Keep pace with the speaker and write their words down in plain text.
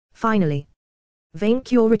Finally,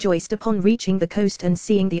 vainqueur rejoiced upon reaching the coast and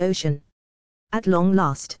seeing the ocean. At long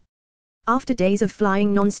last. After days of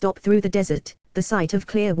flying non-stop through the desert, the sight of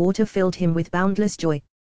clear water filled him with boundless joy.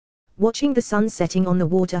 Watching the sun setting on the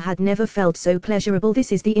water had never felt so pleasurable.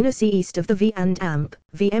 This is the inner sea east of the V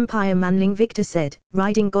Empire, Manling Victor said,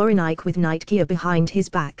 riding Gorinike with Nightgear behind his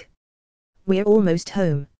back. We're almost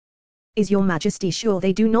home. Is your majesty sure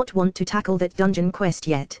they do not want to tackle that dungeon quest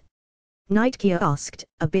yet? Nightgear asked,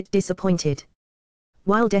 a bit disappointed.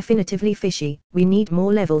 While definitively fishy, we need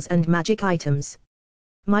more levels and magic items.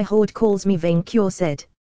 My horde calls me, vainqueur said.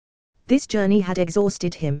 This journey had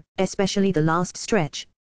exhausted him, especially the last stretch.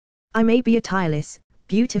 I may be a tireless,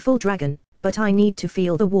 beautiful dragon, but I need to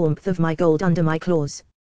feel the warmth of my gold under my claws.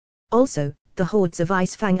 Also, the hordes of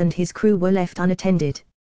Icefang and his crew were left unattended.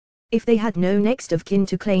 If they had no next of kin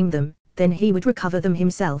to claim them, then he would recover them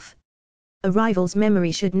himself. A rival's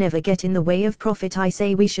memory should never get in the way of profit. I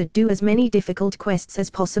say we should do as many difficult quests as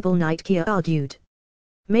possible, Nightgear argued.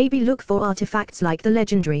 Maybe look for artifacts like the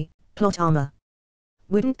legendary plot armor.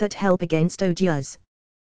 Wouldn't that help against Odias?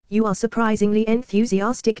 You are surprisingly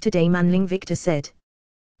enthusiastic today, Manling Victor said.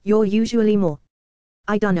 You're usually more,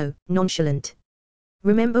 I dunno, nonchalant.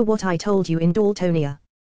 Remember what I told you in Daltonia?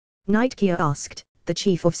 Nightgear asked, the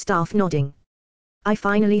chief of staff nodding. I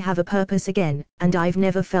finally have a purpose again, and I've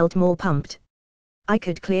never felt more pumped. I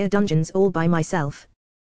could clear dungeons all by myself.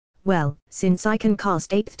 Well, since I can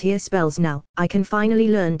cast 8th tier spells now, I can finally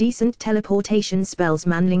learn decent teleportation spells,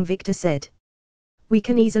 Manling Victor said. We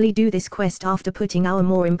can easily do this quest after putting our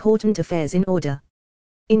more important affairs in order.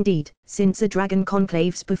 Indeed, since a Dragon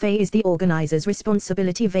Conclave's buffet is the organizer's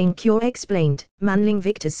responsibility, vainqueur explained, Manling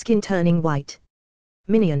Victor's skin turning white.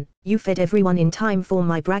 Minion, you fed everyone in time for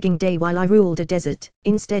my bragging day while I ruled a desert,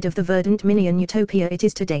 instead of the verdant minion utopia it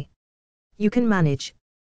is today. You can manage.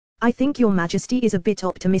 I think your majesty is a bit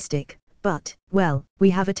optimistic, but, well, we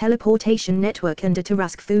have a teleportation network and a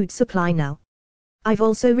Tarask food supply now. I've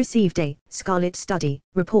also received a Scarlet Study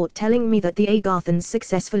report telling me that the Agarthans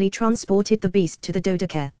successfully transported the beast to the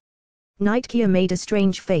Dodocare. Nightgear made a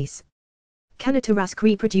strange face. Can a Tarask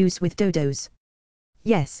reproduce with dodos?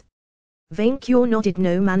 Yes. Vainqueur nodded.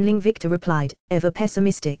 No, Manling Victor replied, ever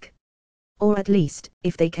pessimistic. Or at least,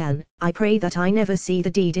 if they can, I pray that I never see the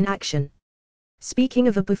deed in action. Speaking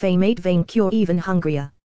of a buffet made vainqueur even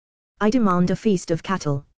hungrier. I demand a feast of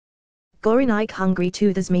cattle. Gorinike hungry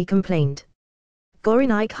too, the Zmi complained.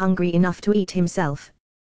 Gorinike hungry enough to eat himself.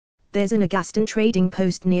 There's an Agastan trading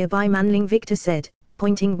post nearby, Manling Victor said,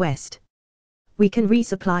 pointing west. We can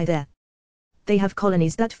resupply there. They have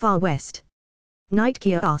colonies that far west?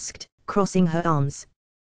 Nightgear asked, crossing her arms.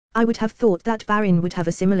 I would have thought that Barin would have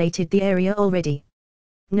assimilated the area already.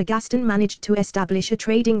 Nagastan managed to establish a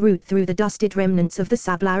trading route through the dusted remnants of the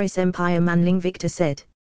Sablaris Empire, Manling Victor said.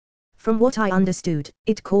 From what I understood,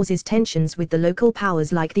 it causes tensions with the local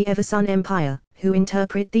powers like the Eversun Empire, who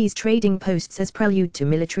interpret these trading posts as prelude to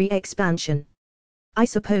military expansion. I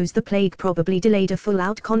suppose the plague probably delayed a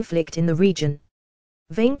full-out conflict in the region.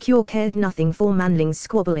 Vainqueur cared nothing for Manling's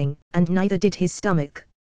squabbling, and neither did his stomach.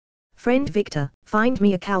 Friend Victor, find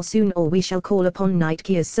me a cow soon or we shall call upon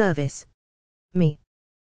Nightgear's service. Me.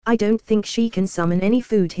 I don't think she can summon any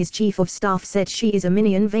food, his chief of staff said. She is a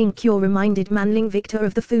minion, vainqueur reminded Manling Victor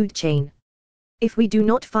of the food chain. If we do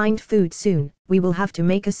not find food soon, we will have to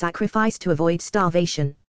make a sacrifice to avoid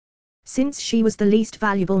starvation. Since she was the least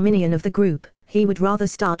valuable minion of the group, he would rather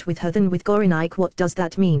start with her than with Gorinike. What does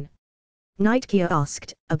that mean? Nightgear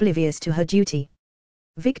asked, oblivious to her duty.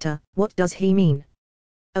 Victor, what does he mean?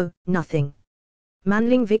 Oh, nothing.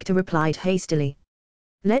 Manling Victor replied hastily.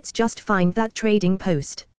 Let's just find that trading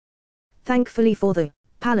post. Thankfully for the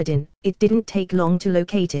paladin, it didn't take long to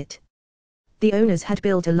locate it. The owners had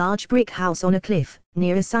built a large brick house on a cliff,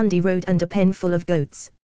 near a sandy road and a pen full of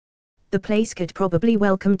goats. The place could probably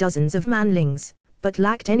welcome dozens of manlings, but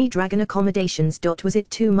lacked any dragon accommodations. Was it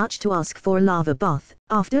too much to ask for a lava bath?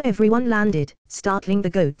 After everyone landed, startling the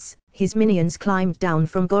goats, his minions climbed down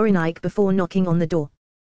from Gorinike before knocking on the door.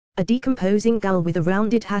 A decomposing gull with a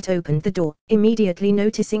rounded hat opened the door, immediately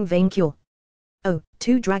noticing vainqueur. Oh,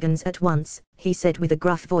 2 dragons at once, he said with a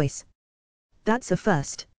gruff voice. That's a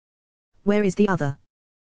first. Where is the other?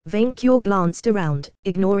 Vainqueur glanced around,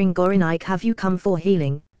 ignoring Gorinike. Have you come for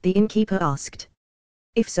healing? The innkeeper asked.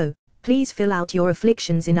 If so, please fill out your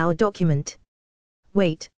afflictions in our document.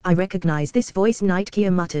 Wait, I recognize this voice,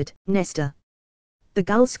 Nightgear muttered. Nestor. The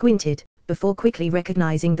gull squinted, before quickly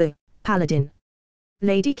recognizing the paladin.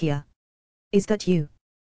 Lady Kia. Is that you?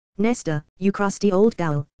 Nestor, you crusty old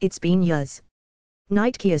owl, it's been years.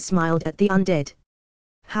 Nightgear smiled at the undead.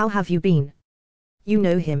 How have you been? You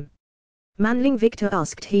know him. Manling Victor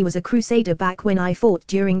asked. He was a crusader back when I fought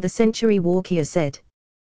during the Century War, Kia said.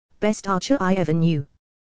 Best archer I ever knew.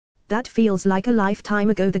 That feels like a lifetime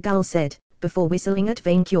ago, the gull said, before whistling at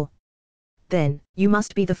vainqueur. Then, you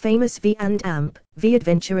must be the famous V&V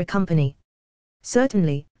Adventurer Company.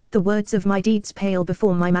 Certainly, the words of my deeds pale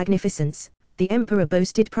before my magnificence, the Emperor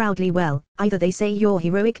boasted proudly. Well, either they say you're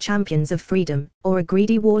heroic champions of freedom, or a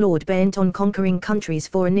greedy warlord bent on conquering countries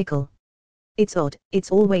for a nickel. It's odd,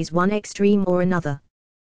 it's always one extreme or another.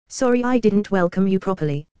 Sorry I didn't welcome you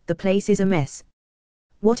properly, the place is a mess.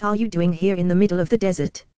 What are you doing here in the middle of the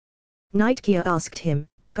desert? Nightgear asked him,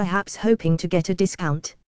 perhaps hoping to get a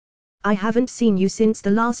discount. I haven't seen you since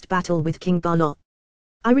the last battle with King Barlow.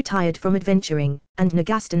 I retired from adventuring, and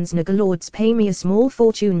Nagastan's Nagalords pay me a small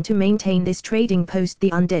fortune to maintain this trading post,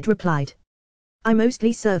 the undead replied. I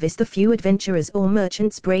mostly service the few adventurers or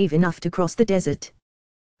merchants brave enough to cross the desert.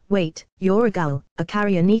 Wait, you're a gull, a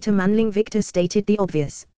carrier neater, Manling Victor stated the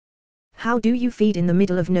obvious. How do you feed in the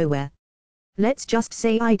middle of nowhere? Let's just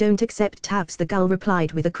say I don't accept tabs, the gull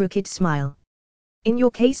replied with a crooked smile. In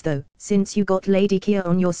your case though, since you got Lady Kia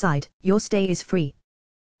on your side, your stay is free.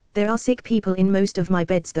 There are sick people in most of my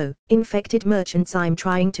beds though, infected merchants I'm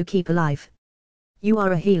trying to keep alive. You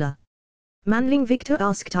are a healer? Manling Victor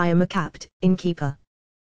asked. I am a capped innkeeper.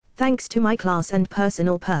 Thanks to my class and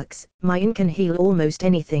personal perks, my inn can heal almost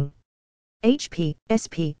anything. HP,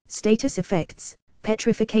 SP, status effects,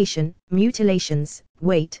 petrification, mutilations.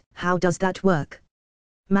 Wait, how does that work?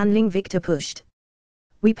 Manling Victor pushed.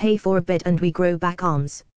 We pay for a bed and we grow back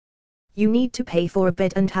arms. You need to pay for a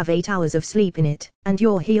bed and have 8 hours of sleep in it, and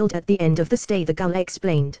you're healed at the end of the stay, the gull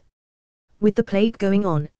explained. With the plague going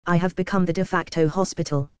on, I have become the de facto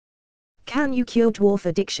hospital. Can you cure dwarf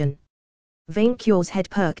addiction? Vainqueur's head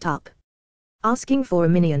perked up. Asking for a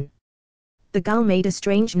minion. The gull made a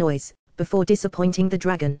strange noise, before disappointing the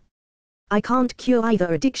dragon. I can't cure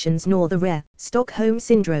either addictions nor the rare, Stockholm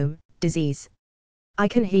Syndrome, disease. I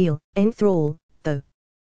can heal, enthrall, though.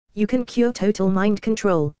 You can cure total mind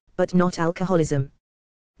control, but not alcoholism.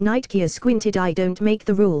 Nightgear squinted. I don't make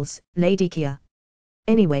the rules, Lady Kia.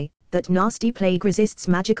 Anyway, that nasty plague resists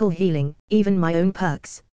magical healing, even my own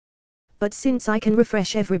perks. But since I can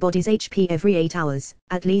refresh everybody's HP every 8 hours,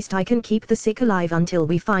 at least I can keep the sick alive until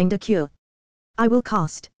we find a cure. I will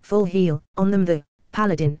cast full heal on them, the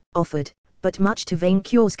paladin offered, but much to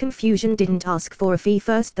Vainqueur's confusion didn't ask for a fee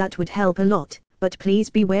first. That would help a lot, but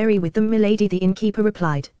please be wary with them, milady, the innkeeper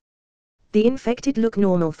replied. The infected look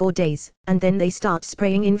normal for days, and then they start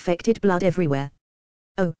spraying infected blood everywhere.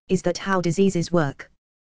 Oh, is that how diseases work?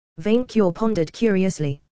 Vainqueur pondered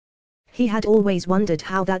curiously. He had always wondered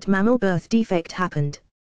how that mammal birth defect happened.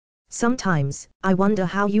 Sometimes, I wonder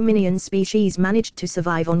how you minion species managed to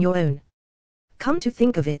survive on your own. Come to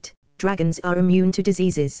think of it, dragons are immune to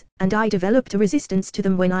diseases, and I developed a resistance to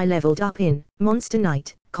them when I leveled up in Monster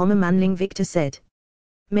Knight, Manling Victor said.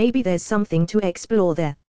 Maybe there's something to explore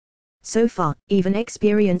there. So far, even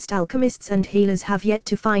experienced alchemists and healers have yet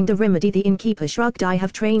to find a remedy, the innkeeper shrugged. I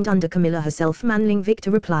have trained under Camilla herself, Manling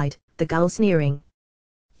Victor replied, the gull sneering.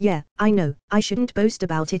 Yeah, I know, I shouldn't boast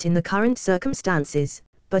about it in the current circumstances,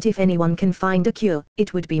 but if anyone can find a cure,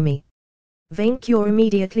 it would be me. Vainqueur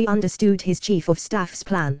immediately understood his chief of staff's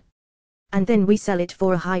plan. And then we sell it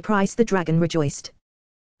for a high price, the dragon rejoiced.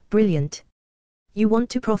 Brilliant. You want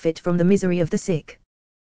to profit from the misery of the sick.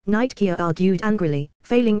 Nightgear argued angrily,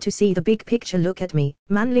 failing to see the big picture. Look at me,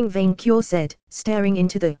 Manling Vainqueur said, staring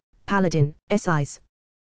into the paladin's eyes.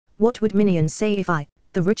 What would minions say if I,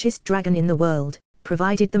 the richest dragon in the world,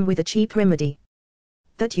 provided them with a cheap remedy?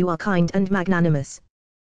 That you are kind and magnanimous.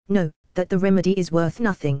 No, that the remedy is worth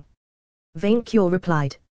nothing. Vainqueur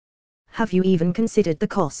replied. Have you even considered the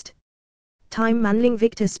cost? Time Manling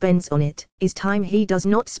Victor spends on it, is time he does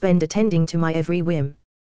not spend attending to my every whim.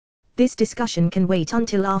 This discussion can wait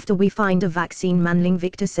until after we find a vaccine, Manling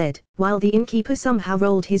Victor said, while the innkeeper somehow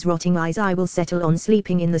rolled his rotting eyes. I will settle on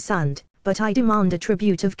sleeping in the sand, but I demand a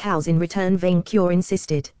tribute of cows in return, Vainqueur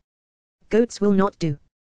insisted. Goats will not do.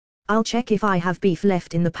 I'll check if I have beef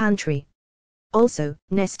left in the pantry. Also,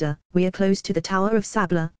 Nestor, we are close to the Tower of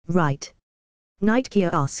Sabla, right? Nightgear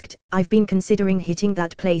asked. I've been considering hitting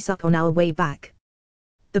that place up on our way back.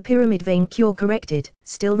 The pyramid, Vainqueur corrected,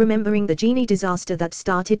 still remembering the genie disaster that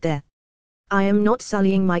started there. I am not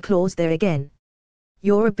sullying my claws there again.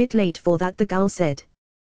 You're a bit late for that, the gull said.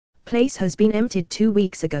 Place has been emptied 2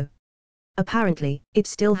 weeks ago. Apparently, it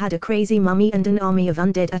still had a crazy mummy and an army of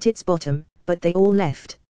undead at its bottom, but they all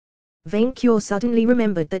left. Vainqueur suddenly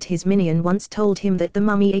remembered that his minion once told him that the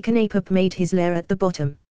mummy Akenapop made his lair at the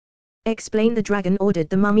bottom. Explain, the dragon ordered.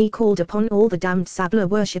 The mummy called upon all the damned Sabla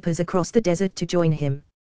worshippers across the desert to join him.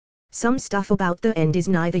 Some stuff about the end is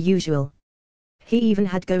nigh the usual. He even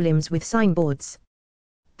had golems with signboards.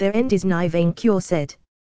 Their end is nigh, vainqueur said.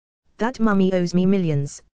 That mummy owes me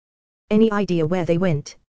millions. Any idea where they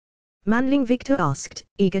went? Manling Victor asked,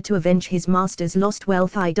 eager to avenge his master's lost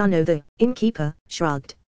wealth. I dunno, the innkeeper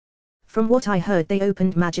shrugged. From what I heard, they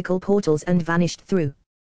opened magical portals and vanished through.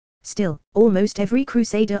 Still, almost every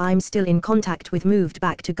crusader I'm still in contact with moved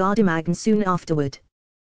back to Gardamagne soon afterward.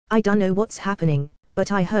 I dunno what's happening,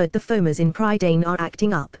 but I heard the foamers in Prydain are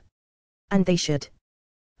acting up. And they should.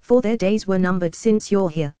 For their days were numbered since you're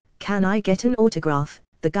here. Can I get an autograph?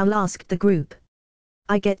 The ghoul asked the group.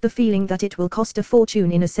 I get the feeling that it will cost a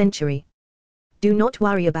fortune in a century. Do not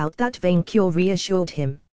worry about that, vainqueur reassured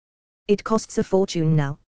him. It costs a fortune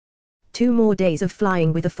now. 2 more days of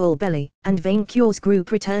flying with a full belly, and vainqueur's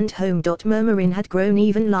group returned home. Murmurin had grown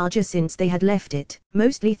even larger since they had left it,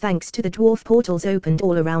 mostly thanks to the dwarf portals opened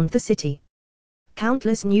all around the city.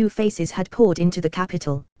 Countless new faces had poured into the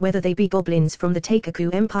capital, whether they be goblins from the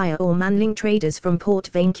Taikaku Empire or manling traders from Port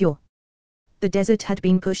Vainqueur. The desert had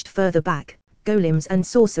been pushed further back, golems and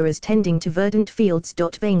sorcerers tending to verdant fields.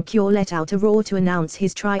 Vainqueur let out a roar to announce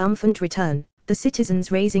his triumphant return, the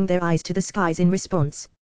citizens raising their eyes to the skies in response.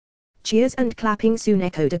 Cheers and clapping soon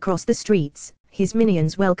echoed across the streets, his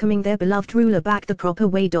minions welcoming their beloved ruler back the proper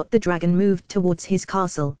way. The dragon moved towards his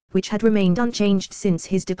castle, which had remained unchanged since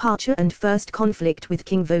his departure and first conflict with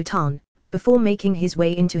King Votan, before making his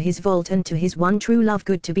way into his vault and to his one true love.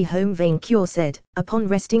 Good to be home, vainqueur said, upon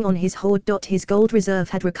resting on his hoard. His gold reserve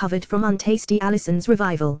had recovered from untasty Alison's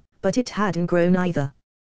revival, but it hadn't grown either.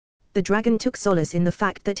 The dragon took solace in the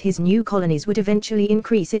fact that his new colonies would eventually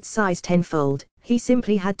increase its size tenfold. He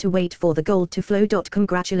simply had to wait for the gold to flow.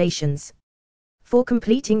 Congratulations. For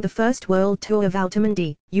completing the first world tour of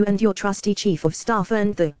Outamendi, you and your trusty chief of staff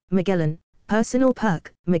earned the Magellan personal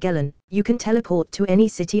perk. Magellan, you can teleport to any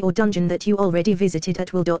city or dungeon that you already visited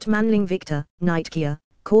at will. Manling Victor, Nightgear,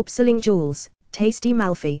 Corpseling Jules, Tasty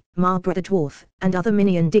Malfi, Marbra the dwarf, and other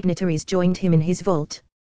minion dignitaries joined him in his vault.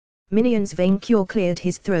 Minions, vainqueur cleared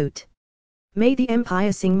his throat. May the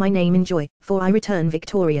Empire sing my name in joy, for I return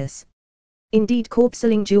victorious. Indeed,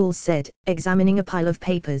 Corpseling Jules said, examining a pile of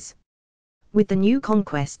papers. With the new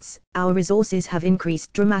conquests, our resources have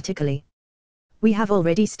increased dramatically. We have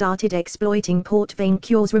already started exploiting Port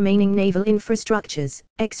Vainqueur's remaining naval infrastructures,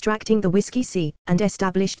 extracting the Whiskey Sea, and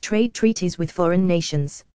established trade treaties with foreign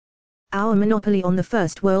nations. Our monopoly on the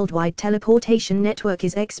first worldwide teleportation network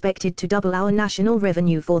is expected to double our national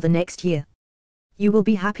revenue for the next year. You will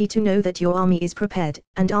be happy to know that your army is prepared,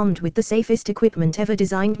 and armed with the safest equipment ever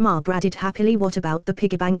designed. Marbra added happily. What about the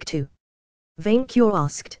piggy bank too? Vainqueur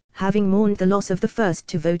asked, having mourned the loss of the first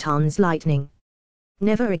to Votan's lightning.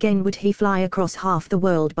 Never again would he fly across half the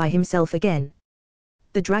world by himself again.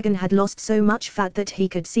 The dragon had lost so much fat that he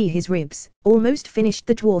could see his ribs. Almost finished,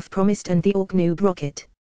 the dwarf promised. And the orc noob rocket?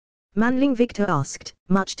 Manling Victor asked,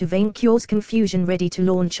 much to Vainqueur's confusion. Ready to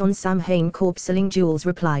launch on Samhain, Corpseling Jules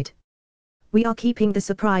replied. We are keeping the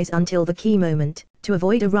surprise until the key moment, to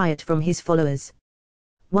avoid a riot from his followers.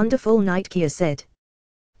 Wonderful, Nightgear said.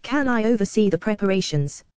 Can I oversee the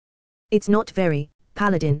preparations? It's not very,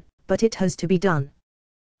 Paladin, but it has to be done.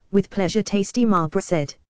 With pleasure, Tasty Marbra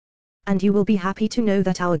said. And you will be happy to know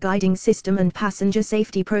that our guiding system and passenger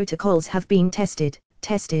safety protocols have been tested.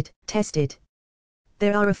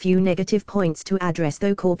 There are a few negative points to address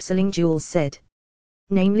though, Corpseling Jules said.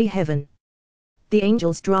 Namely heaven. The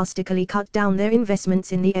angels drastically cut down their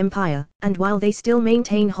investments in the Empire, and while they still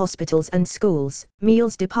maintain hospitals and schools,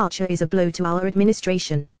 Meal's departure is a blow to our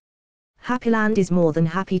administration. Happyland is more than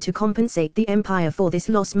happy to compensate the Empire for this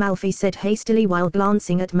loss, Malfi said hastily while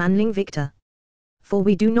glancing at Manling Victor. For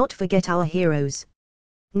we do not forget our heroes.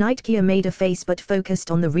 Nightgear made a face but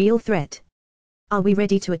focused on the real threat. Are we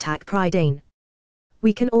ready to attack Prydain?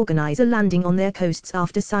 We can organize a landing on their coasts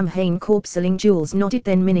after Samhain, Corpseling Jules nodded.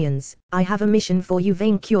 Then minions, I have a mission for you,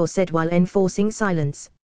 Vainqueur said while enforcing silence.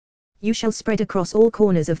 You shall spread across all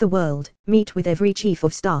corners of the world, meet with every chief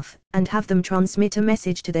of staff, and have them transmit a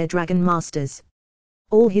message to their dragon masters.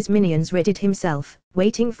 All his minions readied himself,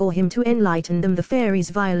 waiting for him to enlighten them. The fairies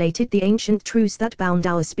violated the ancient truce that bound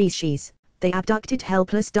our species. They abducted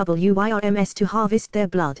helpless WYRMs to harvest their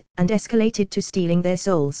blood, and escalated to stealing their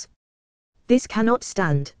souls. This cannot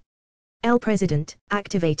stand. El President,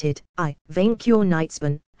 activated. I, Vainqueur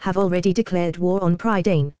Knightsman, have already declared war on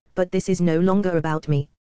Prydain, but this is no longer about me.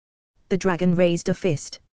 The dragon raised a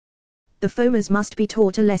fist. The foamers must be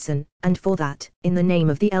taught a lesson, and for that, in the name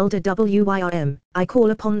of the Elder WYRM, I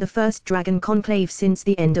call upon the first Dragon Conclave since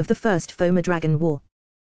the end of the first Foamer Dragon War.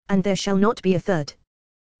 And there shall not be a third.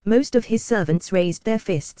 Most of his servants raised their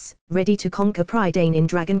fists, ready to conquer Prydain in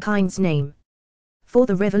Dragonkind's name. For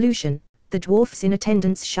the revolution, the dwarfs in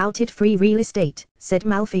attendance shouted free real estate, said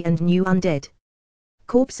Malfi and new undead.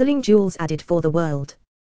 Corpseling jewels added for the world.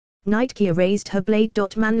 Nightgear raised her blade.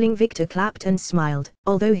 Manling Victor clapped and smiled,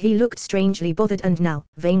 although he looked strangely bothered, and now,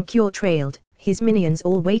 vainqueur trailed, his minions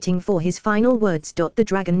all waiting for his final words. The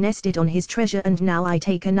dragon nested on his treasure, and now I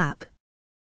take a nap.